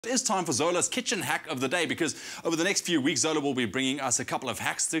It's time for Zola's kitchen hack of the day, because over the next few weeks Zola will be bringing us a couple of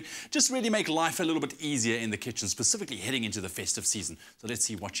hacks to just really make life a little bit easier in the kitchen, specifically heading into the festive season. So let's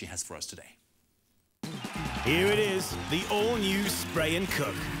see what she has for us today. Here it is, the all-new Spray and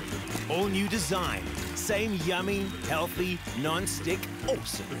Cook. All-new design, same yummy, healthy, non-stick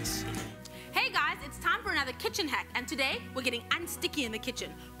awesomeness. Hey guys, it's time for another kitchen hack, and today we're getting unsticky in the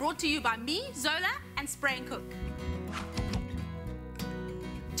kitchen. Brought to you by me, Zola, and Spray and Cook.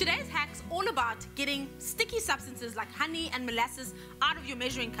 Today's hack's all about getting sticky substances like honey and molasses out of your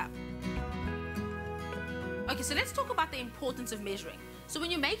measuring cup. Okay, so let's talk about the importance of measuring. So when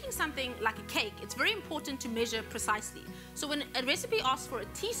you're making something like a cake, it's very important to measure precisely. So when a recipe asks for a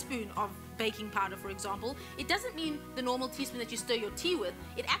teaspoon of baking powder, for example, it doesn't mean the normal teaspoon that you stir your tea with.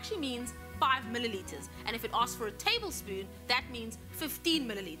 It actually means 5 milliliters. And if it asks for a tablespoon, that means 15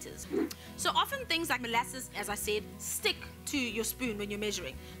 milliliters. So often things like molasses, as I said, stick to your spoon when you're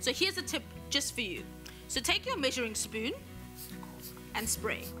measuring. So here's a tip just for you. So take your measuring spoon and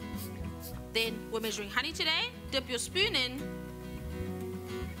spray. Then we're measuring honey today. Dip your spoon in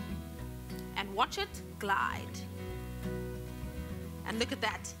and watch it glide. And look at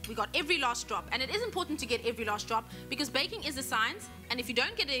that, we got every last drop. And it is important to get every last drop because baking is a science, and if you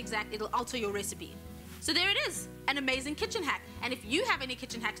don't get it exact, it'll alter your recipe. So there it is, an amazing kitchen hack. And if you have any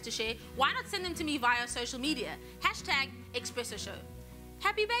kitchen hacks to share, why not send them to me via social media? #ExpressoShow.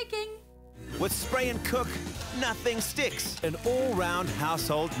 Happy baking! With Spray and Cook, nothing sticks. An all-round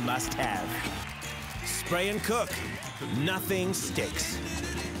household must-have. Spray and Cook, nothing sticks.